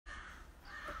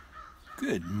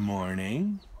Good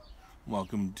morning.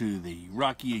 Welcome to the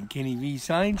Rocky and Kenny V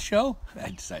Science Show.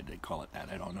 I decided to call it that.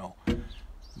 I don't know. But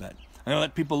I'm going to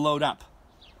let people load up.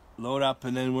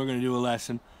 And then we're going to do a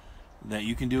lesson that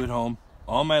you can do at home.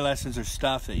 All my lessons are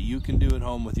stuff that you can do at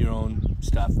home with your own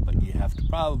stuff, but you have to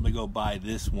probably go buy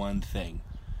this one thing.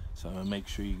 So I'm going to make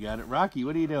sure you got it. Rocky,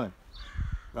 what are you doing?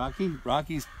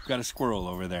 Rocky's got a squirrel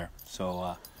over there.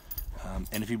 So,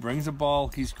 and if he brings a ball,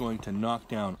 he's going to knock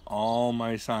down all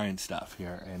my science stuff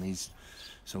here.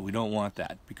 So we don't want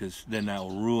that, because then that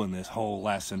will ruin this whole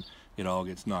lesson. It all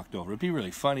gets knocked over. It'd be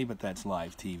really funny, but that's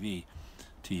live TV.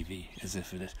 TV, as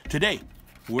if it is. Today,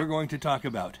 we're going to talk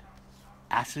about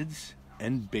acids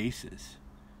and bases.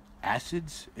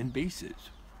 Acids and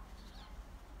bases.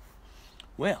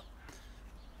 Well,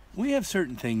 we have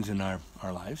certain things in our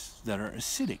lives that are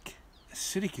acidic.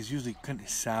 Acidic is usually kind of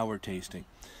sour tasting.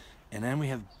 And then we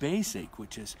have basic,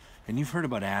 which is, and you've heard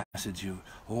about acids.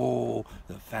 The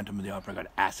Phantom of the Opera got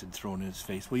acid thrown in his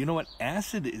face. Well, you know what?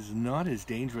 Acid is not as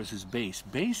dangerous as base.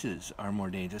 Bases are more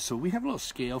dangerous. So we have a little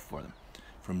scale for them,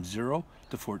 from 0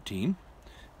 to 14.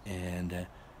 And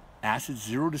acid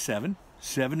 0 to 7.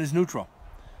 7 is neutral.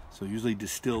 So usually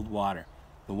distilled water.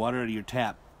 The water out of your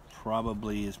tap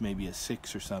probably is maybe a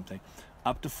 6 or something.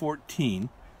 Up to 14,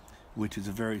 which is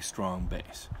a very strong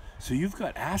base. So you've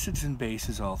got acids and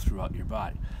bases all throughout your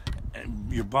body.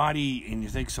 And you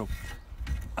think, so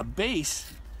a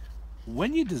base,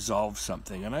 when you dissolve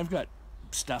something, and I've got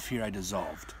stuff here I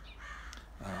dissolved.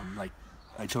 Like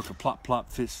I took a plop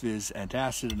plop fizz fizz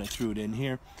antacid and I threw it in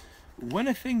here. When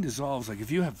a thing dissolves, like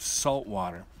if you have salt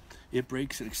water, it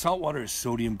breaks it. Salt water is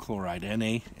sodium chloride,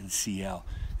 Na and Cl.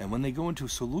 And when they go into a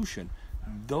solution,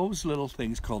 those little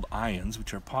things called ions,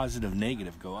 which are positive,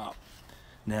 negative, go out.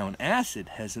 Now, an acid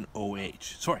has an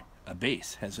OH. Sorry, a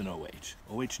base has an OH.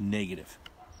 OH negative.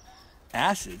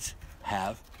 Acids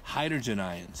have hydrogen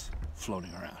ions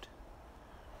floating around.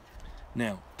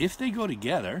 Now, if they go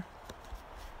together,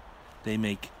 they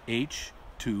make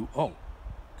H2O,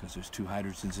 because there's two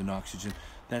hydrogens and oxygen.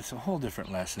 That's a whole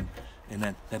different lesson, and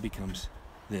that becomes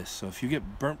this. So if you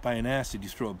get burnt by an acid, you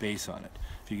throw a base on it.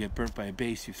 If you get burnt by a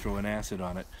base, you throw an acid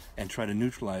on it and try to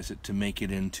neutralize it to make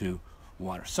it into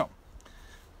water. So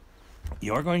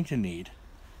you're going to need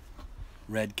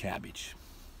red cabbage.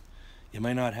 You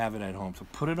might not have it at home, so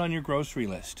put it on your grocery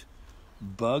list.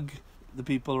 Bug the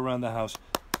people around the house.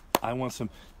 I want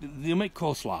some. You'll make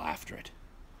coleslaw after it.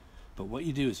 But what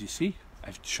you do is, you see,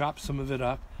 I've chopped some of it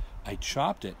up. I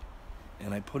chopped it,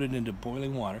 and I put it into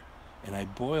boiling water, and I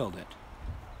boiled it.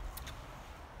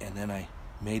 And then I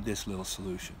made this little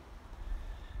solution.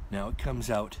 Now it comes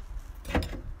out,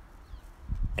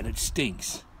 and it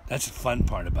stinks. That's the fun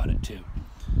part about it, too.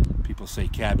 People say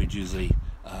cabbage usually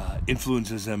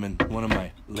influences them in one of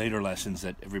my later lessons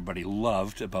that everybody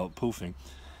loved about poofing.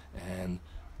 And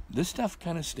this stuff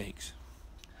kind of stinks.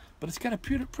 But it's got a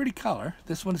pretty color.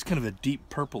 This one is kind of a deep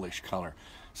purplish color.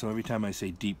 So every time I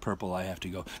say deep purple, I have to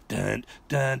go dun,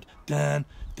 dun, dun,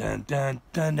 dun, dun,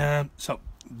 dun, dun. So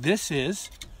this is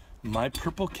my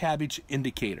purple cabbage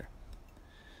indicator.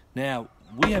 Now,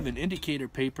 we have an indicator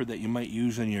paper that you might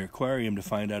use in your aquarium to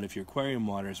find out if your aquarium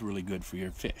water is really good for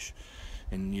your fish.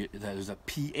 And that is a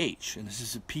pH, and this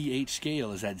is a pH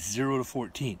scale, is at 0 to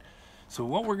 14. So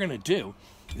what we're going to do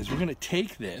is we're going to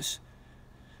take this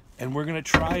and we're going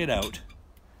to try it out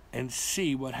and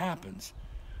see what happens.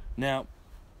 Now,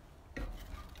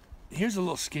 here's a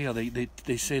little scale.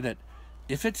 They say that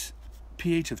if it's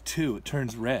pH of 2, it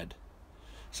turns red.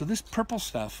 So this purple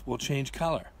stuff will change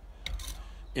color.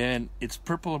 And it's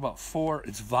purple about 4.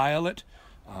 It's violet.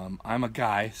 I'm a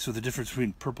guy, so the difference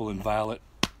between purple and violet,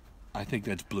 I think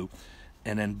that's blue.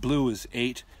 And then blue is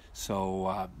 8.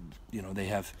 So they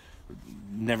have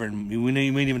never.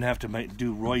 We might even have to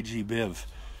do Roy G. Biv,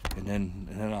 and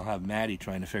then I'll have Maddie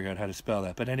trying to figure out how to spell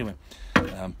that. But anyway,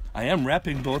 I am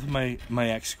repping both of my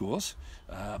ex schools.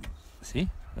 See,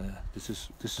 this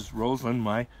is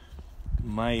Roseland.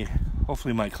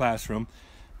 Hopefully my classroom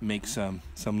makes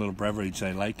some little beverage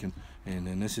I like,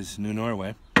 and this is New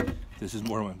Norway. This is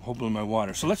more hopefully my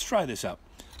water. So let's try this out.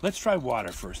 Let's try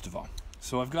water first of all.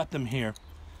 So I've got them here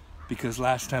because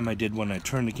last time I did one, I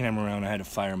turned the camera around, I had to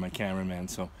fire my cameraman,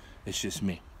 so it's just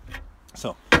me.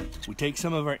 So we take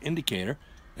some of our indicator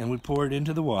and we pour it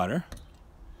into the water,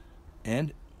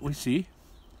 and we see.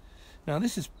 Now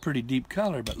this is pretty deep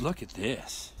color, but look at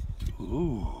this.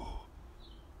 Ooh,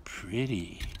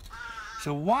 pretty.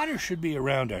 So water should be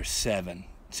around our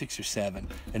 6 or 7.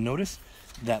 And notice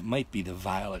that might be the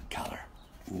violet color.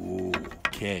 Ooh,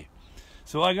 okay.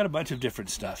 So I got a bunch of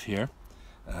different stuff here.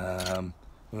 What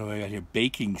do I got here?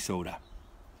 Baking soda.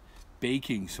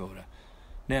 Baking soda.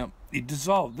 Now,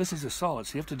 this is a solid,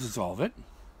 so you have to dissolve it.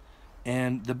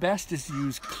 And the best is to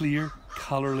use clear,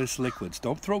 colorless liquids.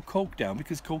 Don't throw Coke down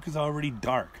because Coke is already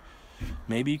dark.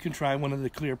 Maybe you can try one of the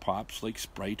clear pops like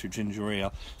Sprite or ginger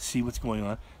ale, see what's going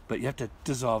on, but you have to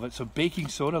dissolve it. So baking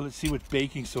soda, let's see what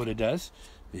baking soda does.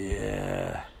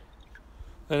 Yeah.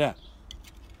 Look at that.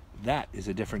 That is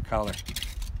a different color.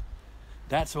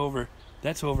 That's over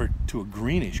to a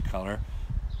greenish color,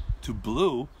 to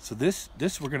blue. So this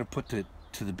we're going to put to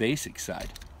the basic side.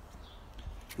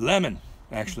 Lemon.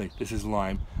 Actually, this is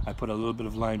lime. I put a little bit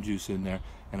of lime juice in there,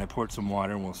 and I poured some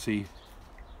water, and we'll see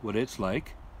what it's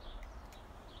like.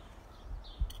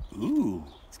 Ooh,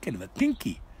 it's kind of a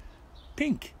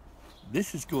pink.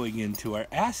 This is going into our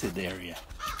acid area.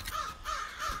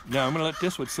 Now I'm gonna let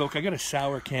this one soak. I got a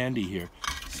sour candy here.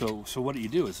 So what you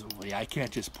do is, I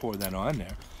can't just pour that on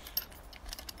there.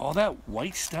 All that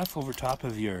white stuff over top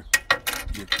of your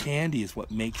candy is what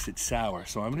makes it sour.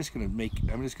 So I'm just gonna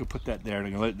put that there, and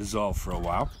I'm gonna let it dissolve for a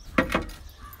while.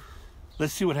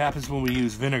 Let's see what happens when we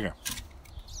use vinegar.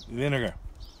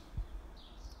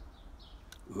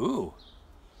 Ooh.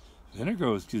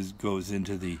 Vinegar just goes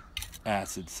into the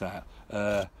acid side.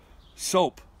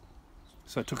 Soap.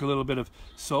 So I took a little bit of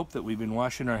soap that we've been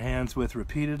washing our hands with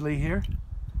repeatedly here,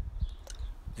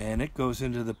 and it goes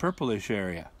into the purplish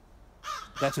area.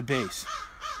 That's a base.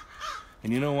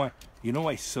 And you know why? You know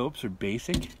why soaps are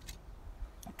basic?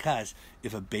 Because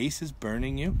if a base is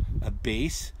burning you, a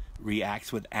base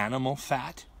reacts with animal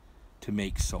fat to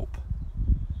make soap.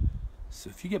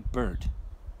 So if you get burnt,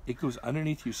 it goes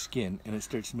underneath your skin and it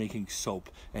starts making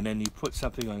soap, and then you put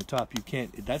something on the top. You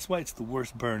can't. That's why it's the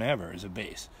worst burn ever, is a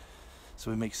base. So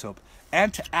we make soap.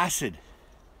 Antacid.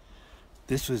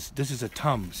 This is a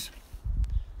Tums.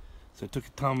 So I took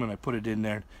a Tum and I put it in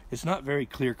there. It's not very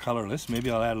clear, colorless. Maybe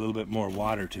I'll add a little bit more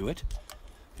water to it.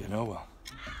 You know, well.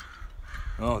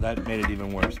 Oh, that made it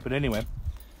even worse. But anyway,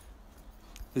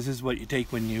 this is what you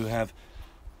take when you have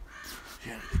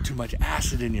too much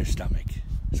acid in your stomach.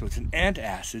 So it's an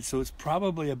antacid, so it's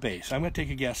probably a base. I'm going to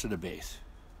take a guess at a base.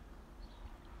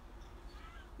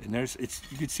 And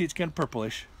you can see it's kind of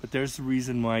purplish, but there's the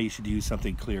reason why you should use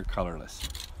something clear, colorless.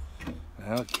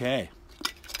 Okay.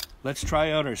 Let's try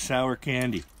out our sour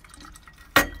candy.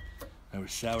 Our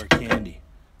sour candy.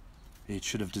 It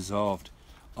should have dissolved.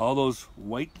 All those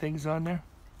white things on there.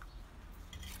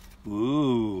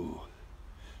 Ooh.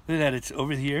 Look at that, it's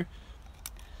over here.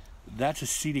 That's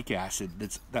acetic acid.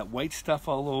 That white stuff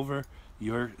all over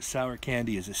your sour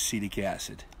candy is acetic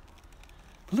acid.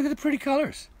 But look at the pretty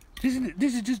colors. This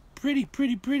is just pretty.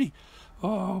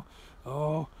 Oh,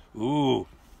 ooh.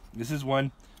 This is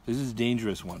a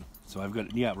dangerous one. So I've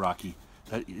got, yeah, Rocky.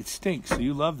 It stinks, so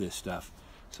you love this stuff.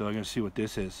 So I'm going to see what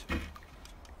this is.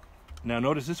 Now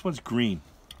notice this one's green.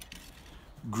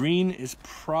 Green is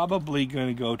probably going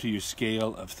to go to your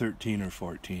scale of 13 or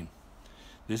 14.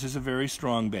 This is a very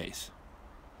strong base.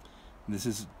 This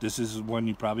is one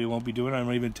you probably won't be doing. I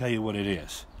won't even tell you what it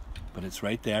is. But it's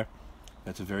right there.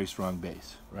 That's a very strong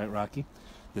base. Right, Rocky?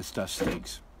 This stuff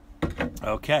stinks.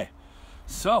 Okay.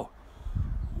 So,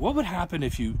 what would happen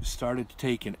if you started to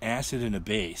take an acid and a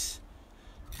base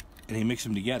and you mix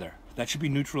them together? That should be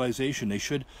neutralization. They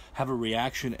should have a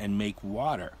reaction and make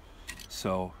water.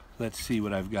 So, let's see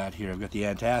what I've got here. I've got the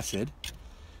antacid.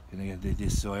 And I got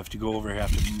this, so I have to go over here.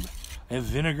 I have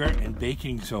vinegar and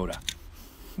baking soda.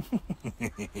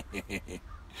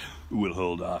 We'll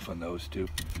hold off on those two.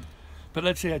 But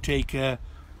let's say I take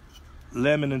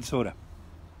lemon and soda.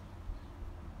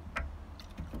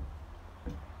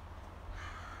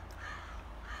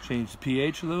 Change the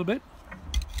pH a little bit.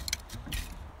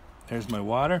 There's my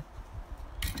water.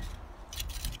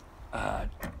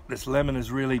 This lemon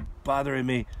is really bothering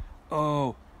me.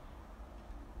 Oh.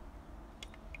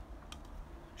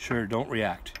 Sure, don't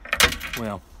react.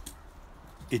 Well,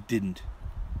 it didn't.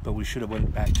 But we should have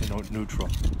went back to neutral.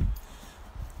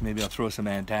 Maybe I'll throw some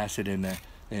antacid in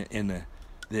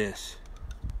this.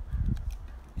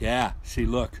 Yeah, see,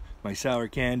 look, my sour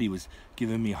candy was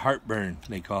giving me heartburn,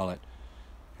 they call it.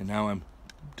 And now I'm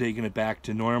taking it back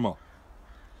to normal.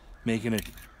 Making it...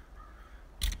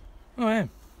 Oh, yeah.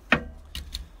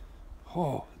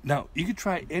 Oh, now, you could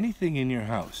try anything in your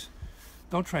house.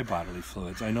 Don't try bodily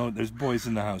fluids. I know there's boys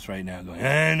in the house right now going,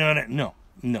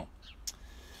 no.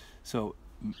 So,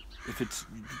 if it's...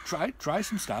 Try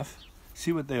some stuff.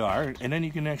 See what they are, and then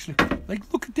you can actually,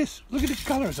 like, look at this. Look at the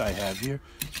colors I have here.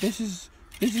 This is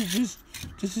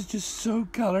just so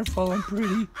colorful and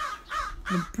pretty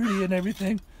and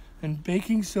everything. And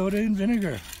baking soda and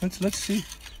vinegar. Let's see.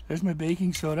 There's my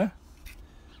baking soda,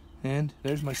 and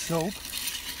there's my soap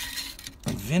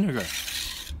and vinegar.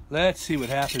 let's see what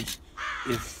happens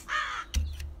if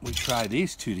we try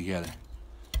these two together.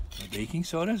 My baking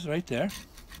soda's right there.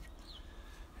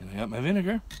 And I got my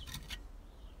vinegar.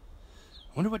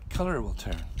 I wonder what color it will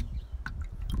turn.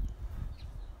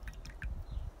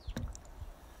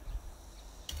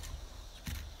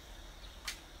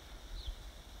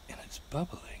 And it's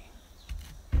bubbling.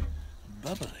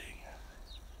 Bubbling.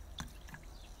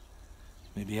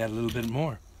 Maybe add a little bit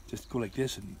more. Just go like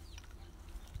this and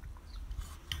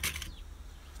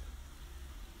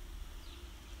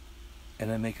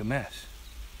then make a mess.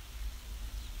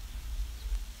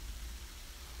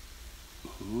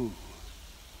 Ooh.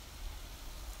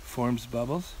 Forms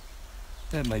bubbles.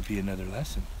 That might be another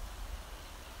lesson.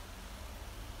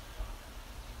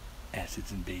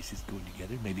 Acids and bases going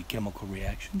together, maybe chemical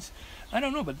reactions. I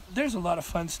don't know, but there's a lot of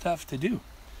fun stuff to do.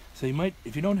 So you might,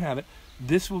 if you don't have it,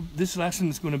 this lesson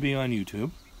is going to be on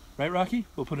YouTube. Right, Rocky?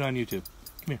 We'll put it on YouTube.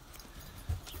 Come here.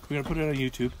 We're going to put it on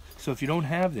YouTube. So if you don't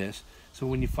have this, so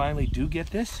when you finally do get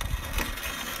this,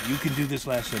 you can do this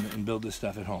lesson and build this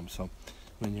stuff at home. So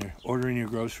when you're ordering your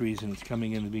groceries and it's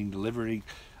coming in and being delivered,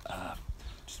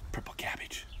 just purple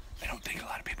cabbage. I don't think a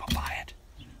lot of people buy it.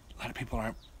 A lot of people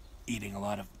aren't eating a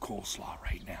lot of coleslaw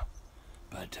right now.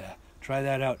 But try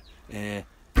that out, and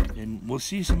we'll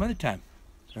see you some other time.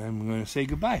 I'm going to say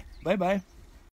goodbye. Bye-bye.